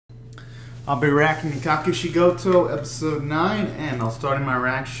I'll be reacting to Kakushigoto episode 9, and I'll start my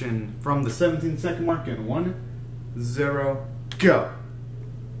reaction from the 17-second mark in 1, 0, go!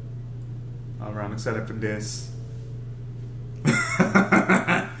 I'm excited for this.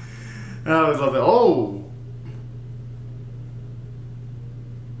 I always love it. Oh!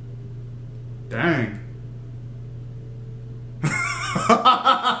 Dang.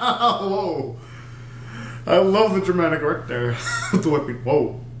 Whoa. I love the dramatic art there. The whipping.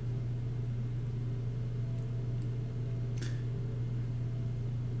 Whoa.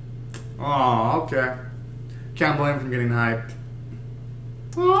 Oh, okay. Can't blame him for getting hyped.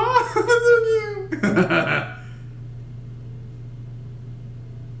 Oh, so cute.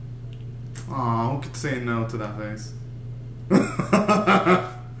 Oh, who could say no to that face?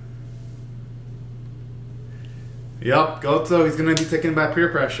 Yup, Goto, he's gonna be taken by peer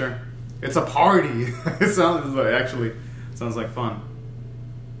pressure. It's a party. It sounds like fun.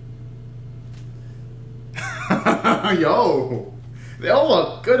 Yo, they all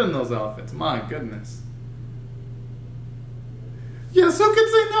look good in those outfits. My goodness. Yes, who could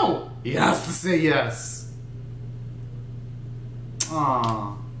say no? He has to say yes.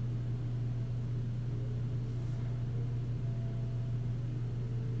 Aww.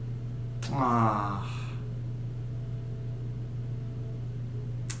 Ah.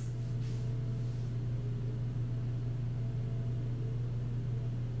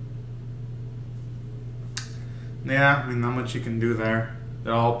 Yeah, I mean, not much you can do there.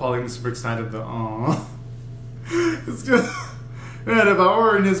 They're all probably super excited though. Oh, it's good. Man, if I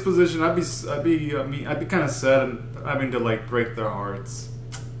were in his position, I'd be kind of sad and having to like break their hearts.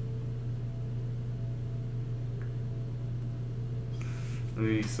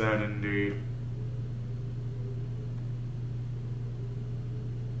 Really sad indeed.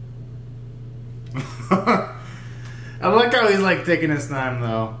 I like how he's like taking his time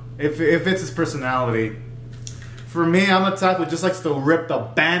though. If it's his personality. For me, I'm a type who just likes to rip the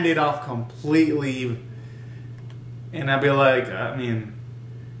band-aid off completely. And I'd be like, I mean,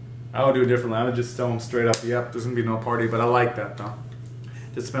 I would do it differently. I would just tell him straight up, yep, there's gonna be no party, but I like that though.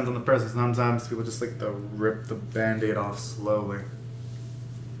 Just depends on the person. Sometimes people just like to rip the band-aid off slowly.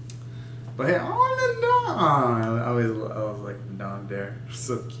 But hey, I was like down there.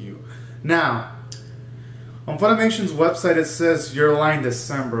 So cute. Now, on Funimation's website it says Your Lie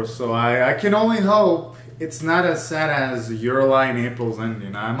December, so I can only hope it's not as sad as Your Lie April's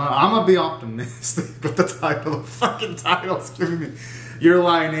ending. I'm gonna be optimistic, but the title, the fucking title's giving me Your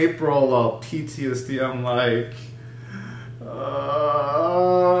Lie April PTSD. I'm like,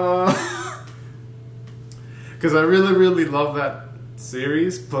 because I really love that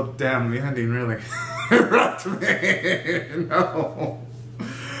series, but damn, the ending really rocked me. No.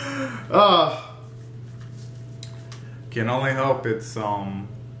 Can only hope it's something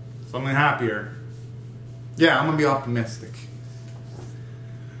happier. Yeah, I'm gonna be optimistic.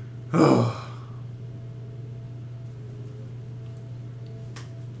 I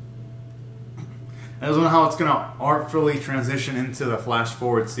don't know how it's gonna artfully transition into the flash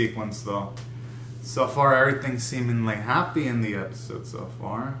forward sequence though. So far, everything's seemingly happy in the episode so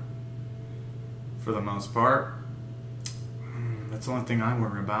far. For the most part. That's the only thing I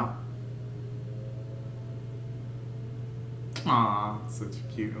worry about. Aw, such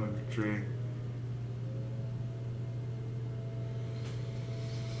a cute little tree.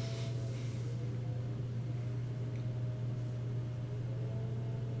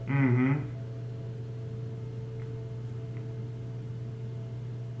 Mm-hmm.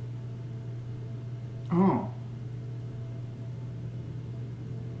 Oh.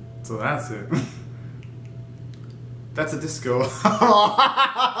 So that's it. That's a disco.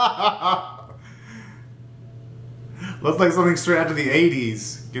 Looks like something straight out of the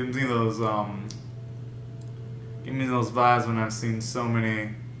 80s. Gives me those vibes when I've seen so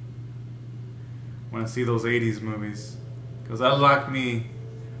many, when I see those 80s movies. Because I like me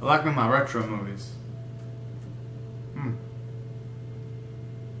my retro movies.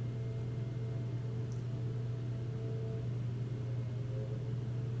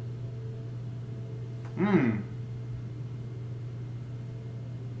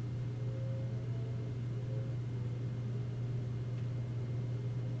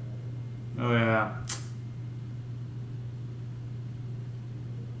 Oh yeah.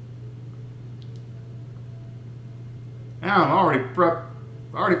 Yeah, I'm already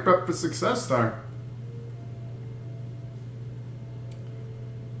prepped for success there.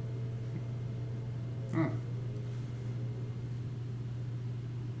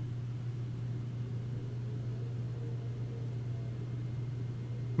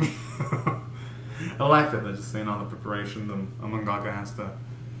 I like that they're just saying all the preparation the mangaka has to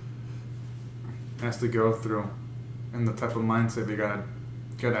has to go through, and the type of mindset you gotta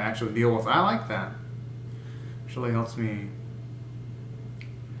actually deal with. I like that. It really helps me.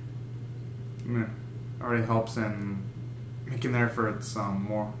 Already helps in making the efforts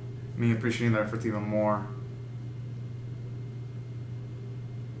more. Me appreciating the efforts even more.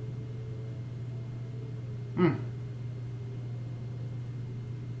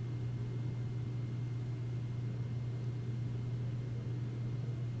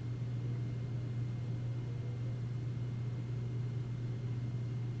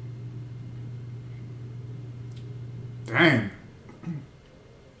 Dang.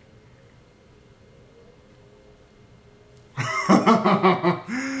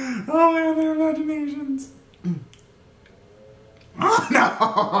 Oh man, their imaginations. Oh no.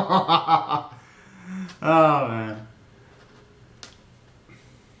 Oh man.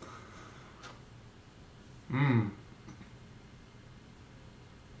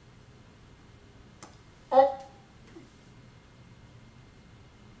 Oh.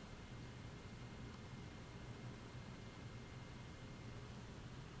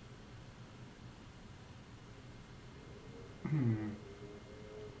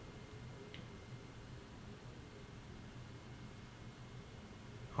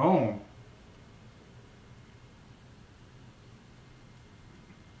 Oh.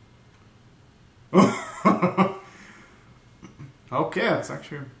 Okay, that's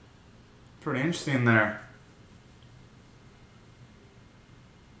actually pretty interesting there.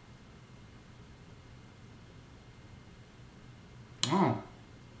 Oh.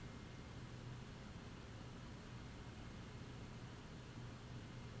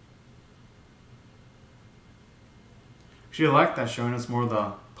 Actually, I like that, showing us more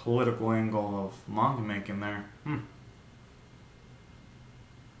the political angle of manga making there.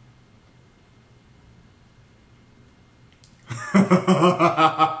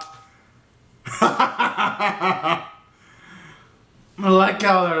 I like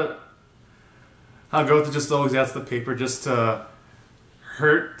how Goto just always asks the paper just to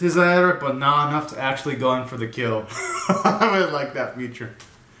hurt his editor, but not enough to actually go in for the kill. I really like that feature,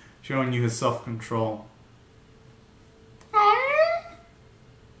 showing you his self-control.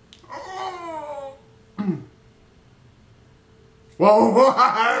 Whoa!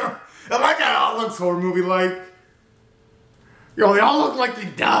 I like how it all looks horror movie-like. Yo, they all look like they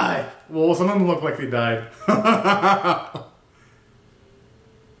died. Well, some of them look like they died.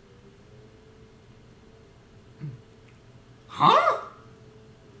 Huh?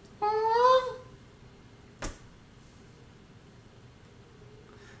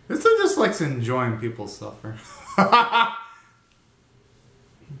 This dude just likes enjoying people suffer.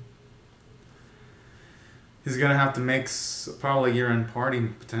 He's gonna have to make probably a year-end party,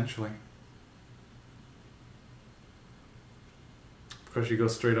 potentially. Of course, you go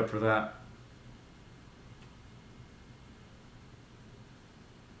straight up for that.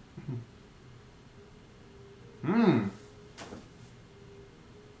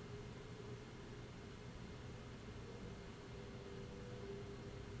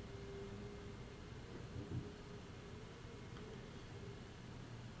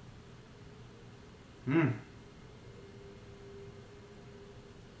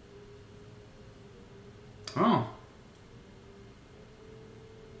 Oh.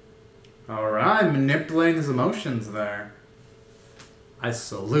 Alright, manipulating his emotions there. I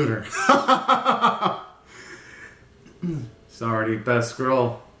salute her. She's already best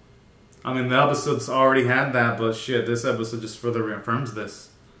girl. I mean, the episode's already had that, but shit, this episode just further reaffirms this.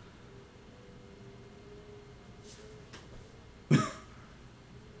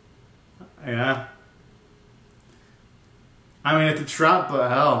 Yeah. I mean, it's a trap, but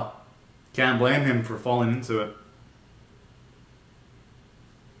hell, can't blame him for falling into it.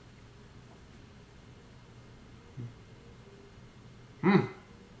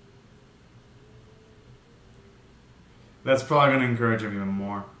 That's probably going to encourage him even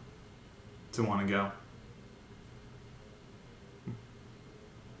more to want to go.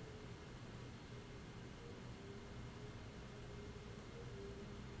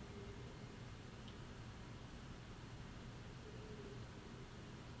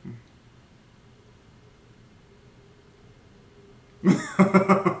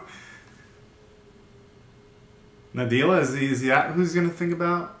 Nadila, is he who's going to think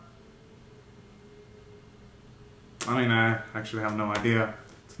about? I mean, I actually have no idea.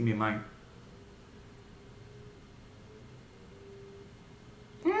 It's going to be mine.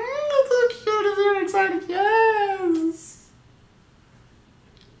 That's so cute. I'm very excited. Yes!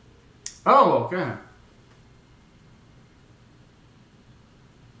 Oh, okay.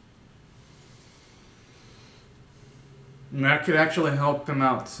 And that could actually help him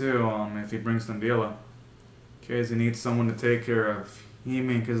out too, if he brings Nandila. Because he needs someone to take care of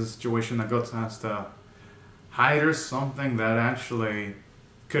Hime, because the situation that Goto has to hide or something that actually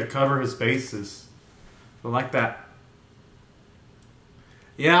could cover his bases. But like that.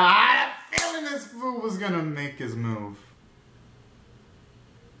 Yeah, I had a feeling this fool was gonna make his move.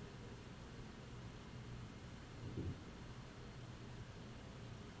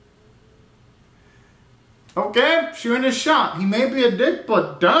 Okay, shooting his shot. He may be a dick,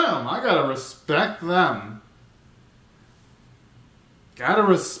 but damn, I gotta respect them. Gotta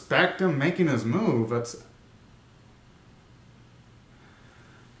respect him making his move.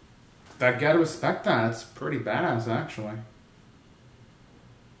 Gotta respect that. It's pretty badass, actually.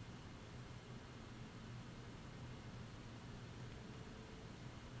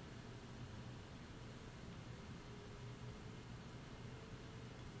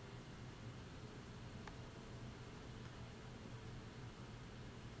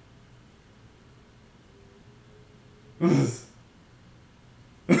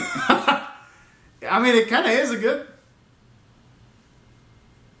 I mean, it kind of is a good.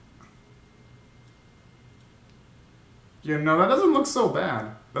 You know, that doesn't look so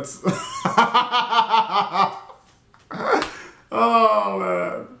bad. That's. Oh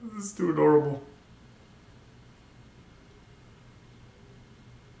man, this is too adorable.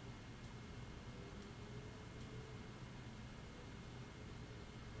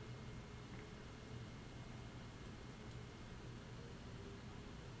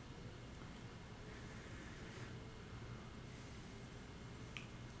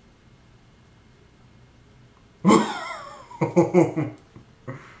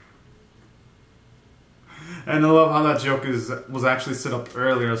 And I love how that joke was actually set up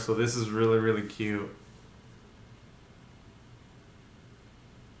earlier, so this is really, really cute.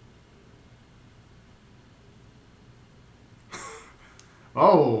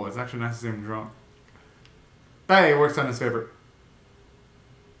 Oh, it's actually nice to see him drunk. Hey, it works on his favorite.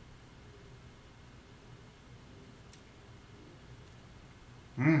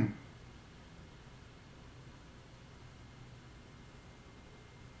 Hmm.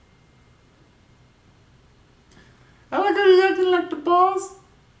 I like how he's acting like the boss.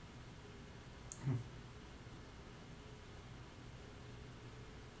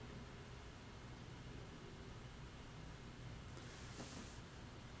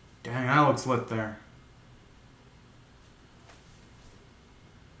 Dang, that looks lit there.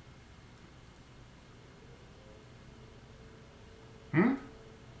 Hmm?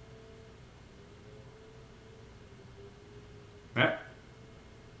 Yeah.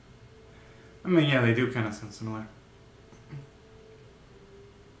 I mean, yeah, they do kind of sound similar.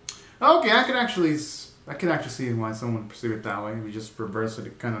 Okay, I could actually see why someone would perceive it that way. If you just reverse it,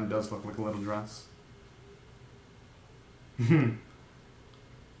 it kind of does look like a little dress.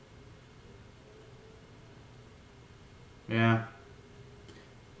 Yeah.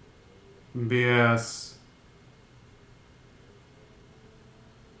 BS.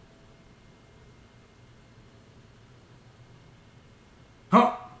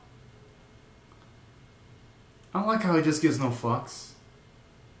 Huh! I like how he just gives no fucks.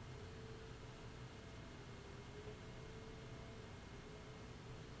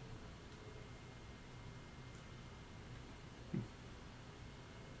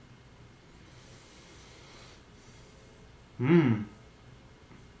 Hmm.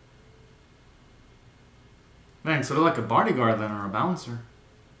 Man, sort of like a bodyguard then, or a bouncer.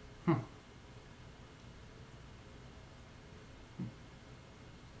 Huh.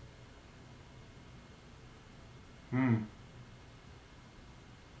 Hmm.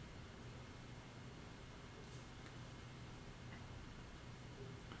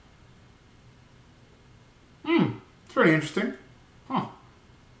 Hmm. It's pretty interesting. Huh.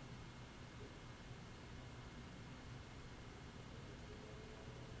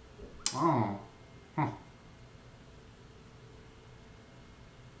 Oh. Huh.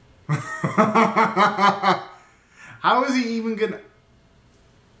 How is he even gonna...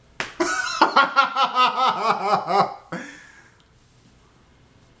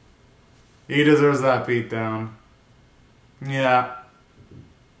 He deserves that beatdown. Yeah.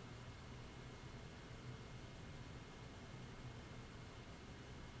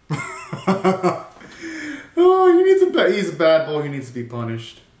 Oh, he's a bad boy. He needs to be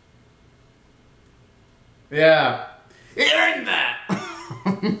punished. Yeah. He earned that!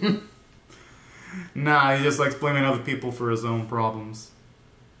 Nah, he just likes blaming other people for his own problems.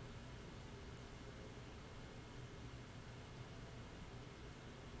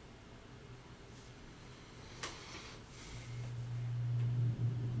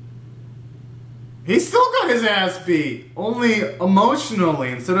 He still got his ass beat, only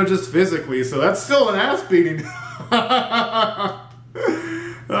emotionally instead of just physically. So that's still an ass beating.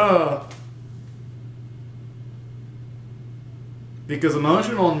 Oh. Because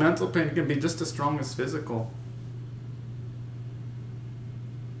emotional and mental pain can be just as strong as physical.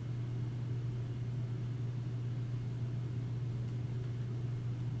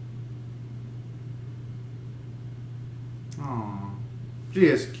 Oh, she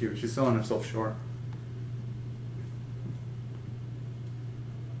is cute. She's selling herself short.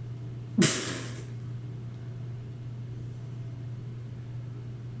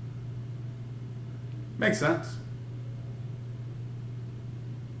 Makes sense.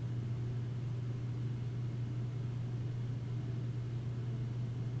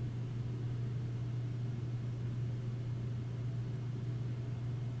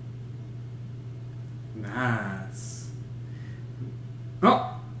 Nice.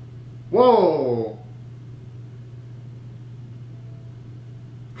 Oh! Whoa!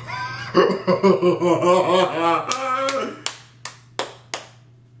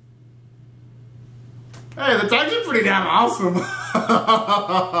 Hey, that's actually pretty damn awesome.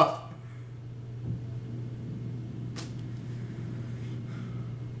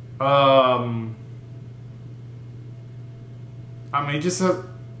 I mean, just a...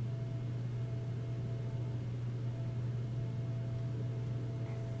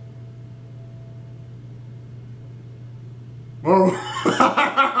 Whoa.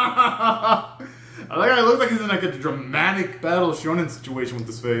 I think I look like he's in like a dramatic battle shonen situation with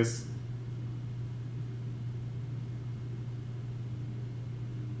his face.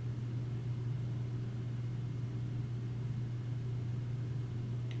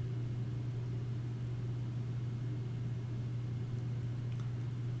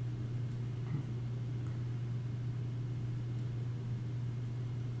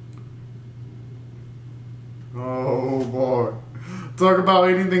 Oh boy. Talk about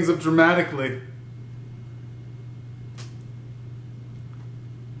eating things up dramatically.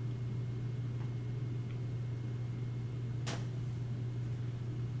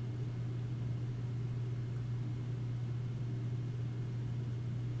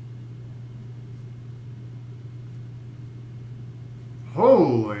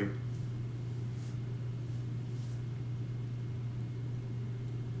 Holy.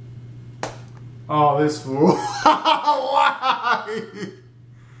 Oh, this fool. Why?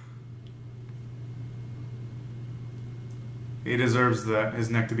 He deserves his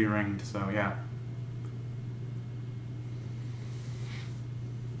neck to be ringed, so yeah.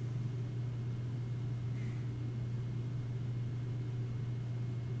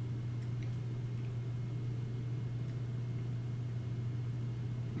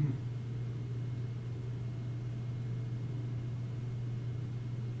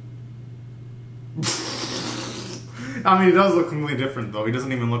 I mean, he does look completely different, though. He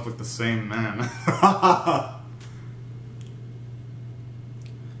doesn't even look like the same man.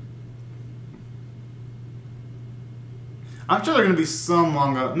 I'm sure there are going to be some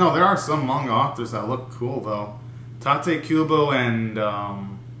manga... No, there are some manga authors that look cool, though. Tate Kubo and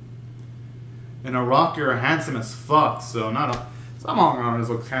Araki are handsome as fuck, so not a... Some manga artists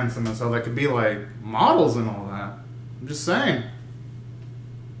look handsome as hell. That could be, like, models and all that. I'm just saying.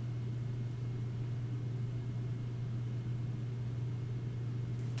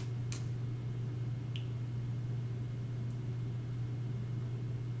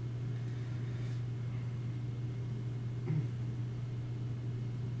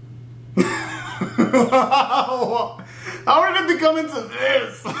 How did it become into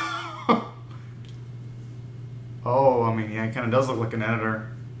this? Oh, I mean, yeah, he kind of does look like an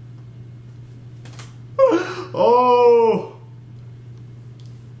editor. Oh!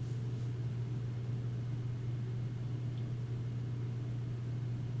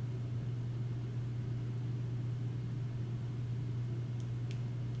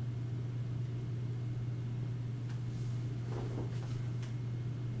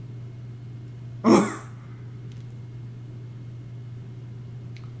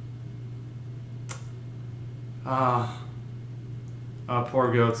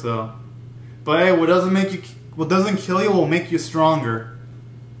 Poor Goto. But hey, what doesn't kill you will make you stronger.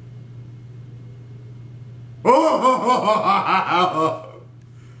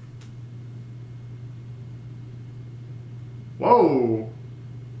 Whoa.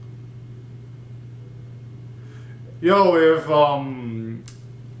 Yo, if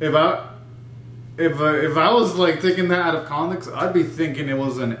I was like taking that out of context, I'd be thinking it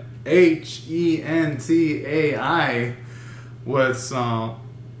was an HENTAI with some...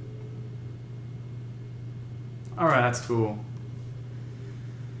 Alright, that's cool.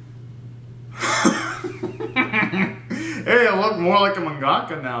 Hey, I look more like a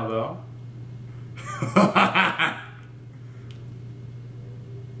mangaka now, though.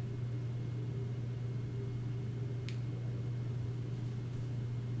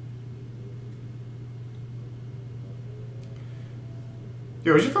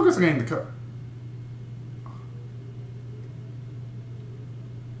 Yo, we should focus on getting the cut.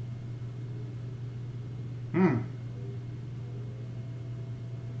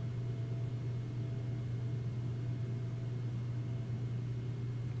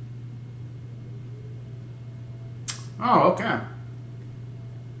 Oh, okay.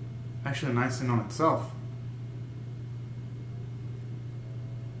 Actually, a nice thing on itself.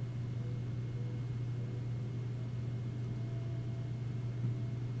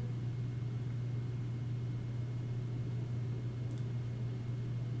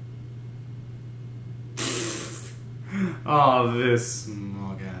 Oh, this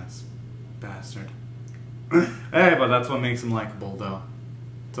smug-ass bastard. Hey, but that's what makes him likable, though.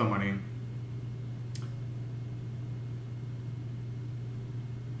 Somebody.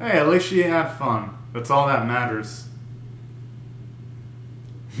 Hey, at least she had fun. That's all that matters.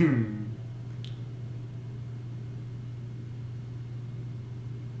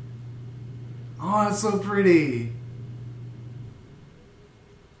 Oh, that's so pretty.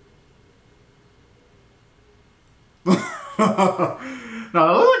 No,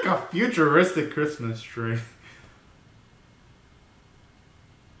 it looks like a futuristic Christmas tree.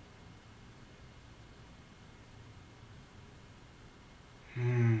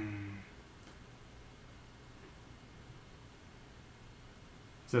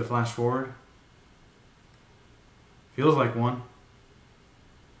 Is it a flash forward? Feels like one.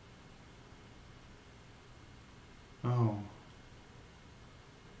 Oh.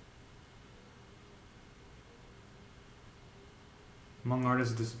 Among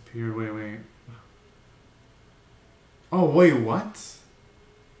artists disappeared. Wait. Oh, wait, what?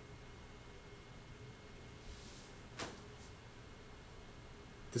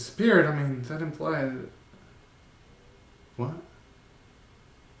 Disappeared? I mean, that implies... What?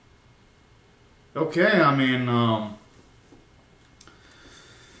 Okay, I mean,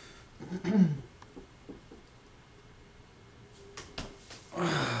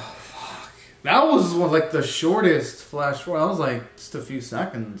 fuck. That was like the shortest flash forward. That was like just a few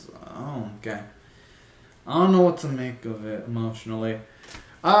seconds. Oh, okay. I don't know what to make of it emotionally.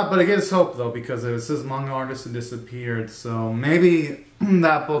 But it gives hope though, because it says manga artist who disappeared. So maybe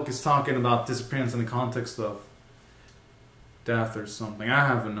that book is talking about disappearance in the context of death or something. I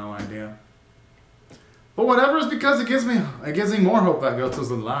have no idea. But whatever, is because it gives me more hope that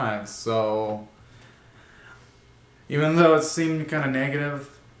Goto's alive. So even though it seemed kind of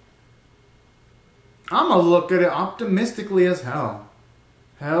negative, I'm gonna look at it optimistically as hell.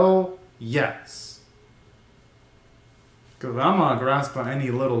 Hell yes. Because I'm gonna grasp on any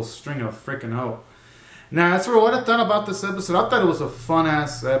little string of freaking hope. Now, as for what I thought about this episode, I thought it was a funny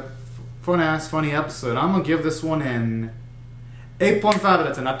episode. I'm gonna give this one an 8.5 out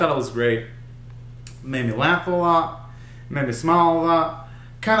of 10. I thought it was great. Made me laugh a lot. Made me smile a lot.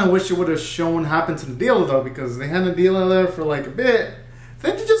 Kind of wish it would have shown happened to the dealer though, because they had the dealer there for like a bit.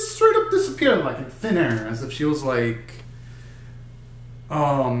 Then she just straight up disappeared like in thin air, as if she was like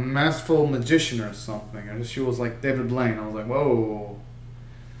a masterful magician or something. As if she was like David Blaine. I was like, whoa.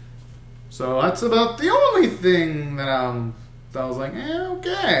 So that's about the only thing that I was like,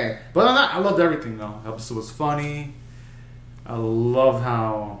 okay. But I loved everything though. The episode was funny. I love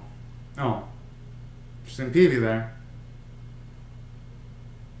how... Oh. Interesting Peavy there.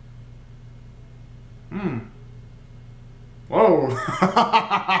 Whoa.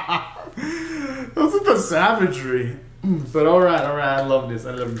 Wasn't the savagery. But alright, I love this.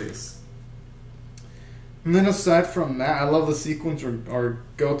 And then aside from that, I love the sequence where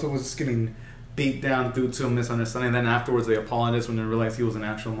Goto was just getting beat down due to a misunderstanding. Then afterwards they apologized when they realized he was an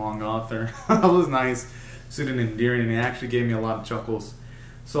actual manga author. That was nice. Sweet and endearing, and it actually gave me a lot of chuckles.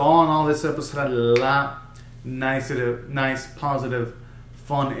 So all in all, this episode had a lot nice, positive,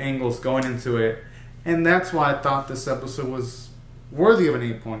 fun angles going into it. And that's why I thought this episode was worthy of an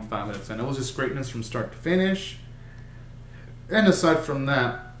 8.5 out of 10. It was just greatness from start to finish. And aside from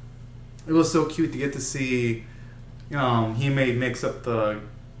that, it was so cute to get to see he mix up the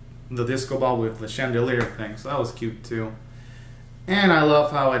disco ball with the chandelier thing. So that was cute too. And I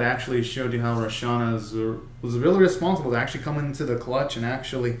love how it actually showed you how Roshana was really responsible to actually come into the clutch and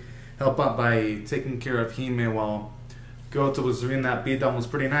actually help out by taking care of Hime while Goto was doing that beatdown. Was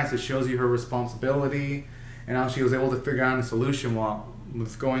pretty nice. It shows you her responsibility and how she was able to figure out a solution while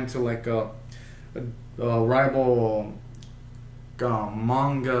was going to like a rival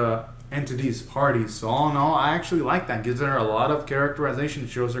manga entities parties. So all in all, I actually like that. Gives her a lot of characterization,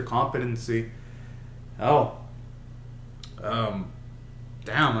 shows her competency. Oh, damn,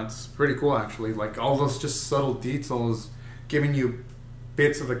 that's pretty cool actually. Like all those just subtle details, giving you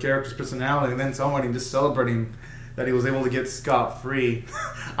bits of the character's personality, and then somebody just celebrating that he was able to get scot-free.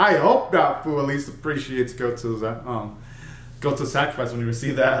 I hope that fool at least appreciates Goto's sacrifice when he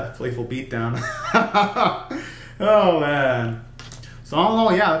received that playful beatdown. Oh man. So all in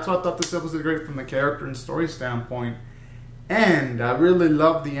all, yeah, that's why I thought this episode was great from the character and story standpoint. And I really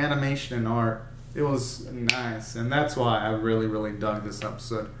loved the animation and art. It was nice, and that's why I really, really dug this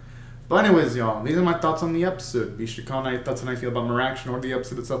episode. But anyways, y'all, these are my thoughts on the episode. Be sure to comment your thoughts on how you feel about Miraction or the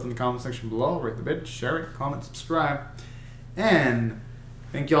episode itself in the comment section below. Rate the video, share it, comment, subscribe. And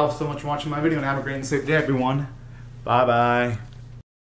thank y'all so much for watching my video, and have a great and safe day, everyone. Bye-bye.